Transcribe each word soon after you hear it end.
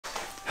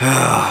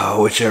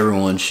Whichever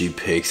one she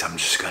picks, I'm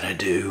just gonna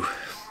do.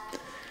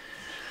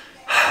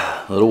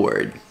 A little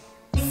worried.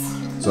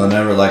 So I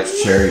never liked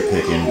cherry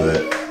picking,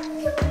 but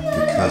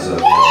because of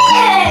the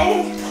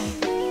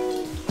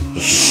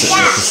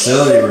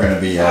facility we're gonna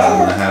be at, I'm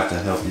gonna have to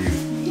help you.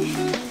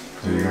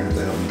 Or you're gonna have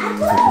to help me pick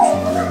which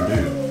one we're gonna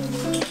do.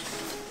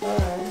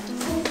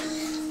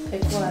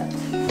 Pick what?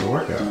 The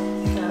workout.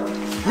 No.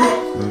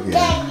 Okay.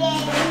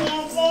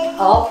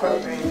 All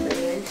programmed for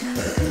you.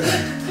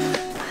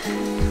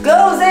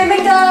 Go,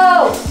 Sammy,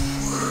 go!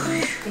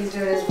 He's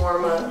doing his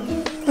warm up.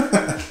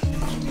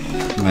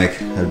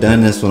 Like, I've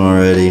done this one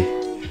already.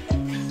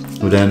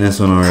 We've done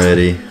this one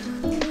already.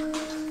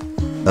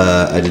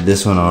 I did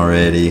this one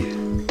already.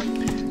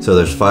 So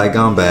there's fight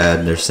gone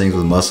bad. There's things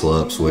with muscle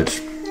ups, which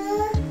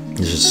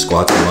is just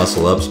squats and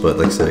muscle ups, but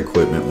like I said,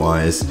 equipment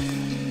wise.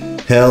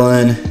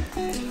 Helen,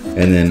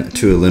 and then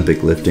 2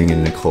 Olympic lifting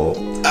and Nicole.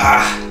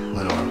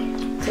 Little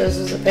one. So this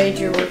is the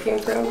page you're working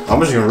from? I'm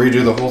just gonna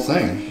redo the whole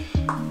thing.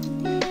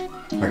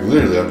 Like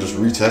literally, I'm just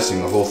retesting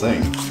the whole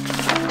thing.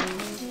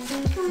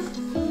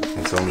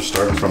 And so I'm just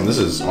starting from, this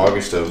is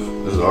August of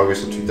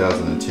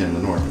 2010.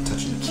 Lenore, I'm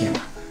touching the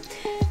camera.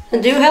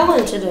 And do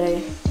Helen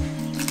today.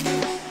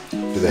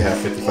 Do they have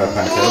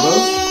 55-pound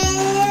kettlebells?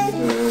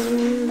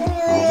 I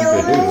don't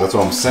think they do. That's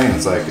what I'm saying.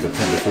 It's like, it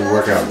depends. If we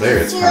work out there,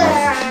 it's kind of,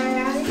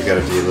 we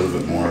gotta be a little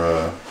bit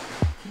more,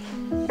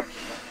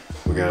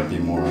 we gotta be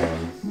more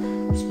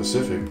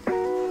specific.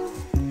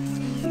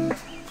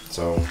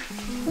 So.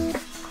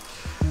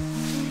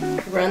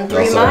 Run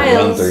 3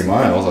 miles. Run 3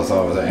 miles. I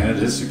thought it was, and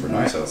it is super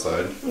nice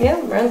outside. Yeah,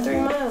 run 3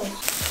 miles.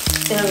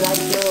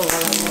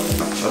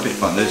 That'd be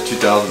fun. This is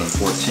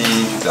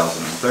 2014,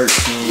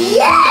 2013.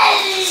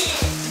 Yes!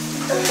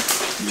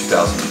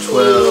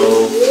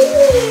 2012.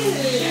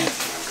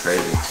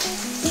 Crazy.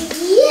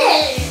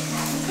 Yes!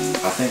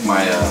 I think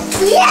my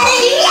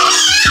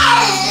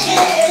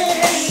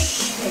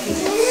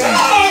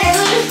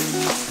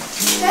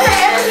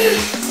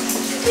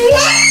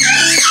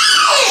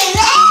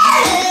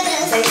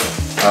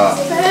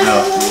no.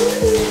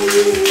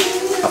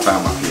 I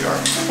found my PR.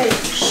 Hey.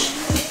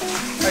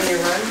 On your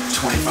run?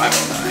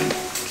 2509.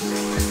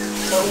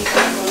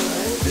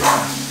 2509?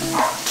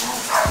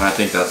 Yeah. And I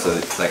think that's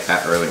like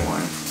that early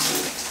one.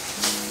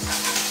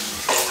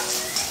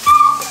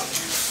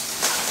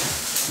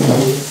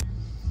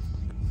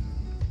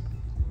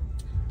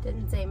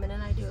 Didn't Damon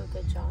and I do a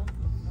good job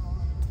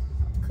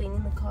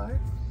cleaning the car?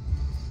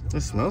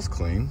 It smells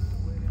clean.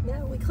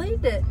 Yeah, we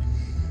cleaned it.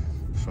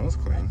 Smells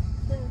clean.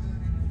 Yeah.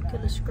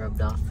 Could have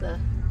scrubbed off their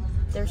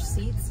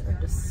seats are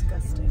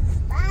disgusting.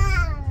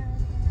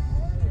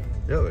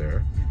 Yeah, they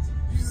are.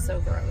 So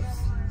gross.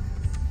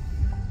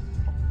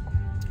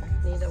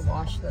 Need to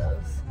wash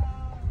those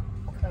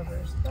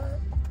covers, but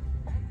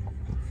I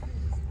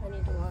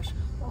need to wash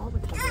all the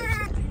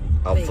covers.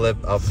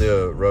 I'll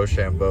do a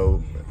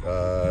Rochambeau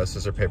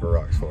scissor paper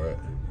rocks for it.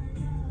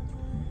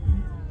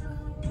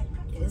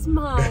 It is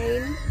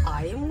mine.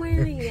 I am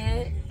wearing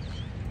it.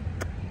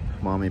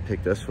 Mommy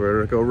picked us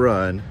for to go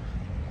run,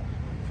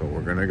 so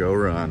we're gonna go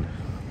run.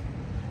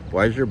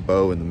 Why is your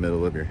bow in the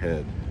middle of your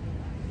head?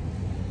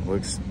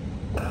 Looks,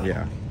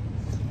 yeah,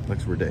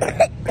 looks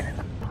ridiculous.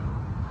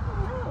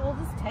 No, we'll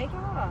just take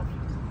off.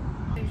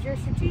 Because you're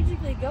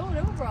strategically going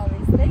over all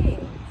these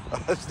things.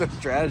 That's no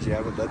strategy. I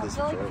haven't done this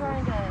I feel like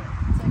trying to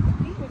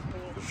compete with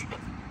me.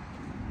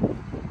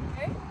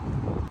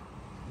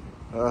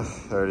 Okay?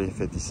 30,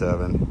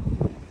 57.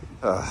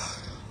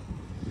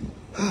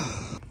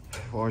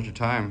 What was your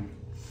time?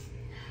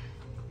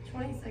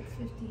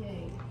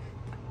 26:58.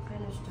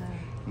 Finished time.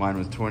 Mine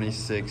was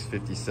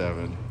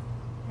 26:57.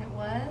 It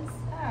was?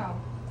 Oh.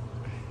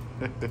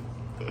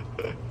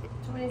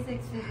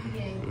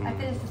 26:58. I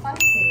finished a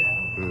 5K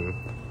though.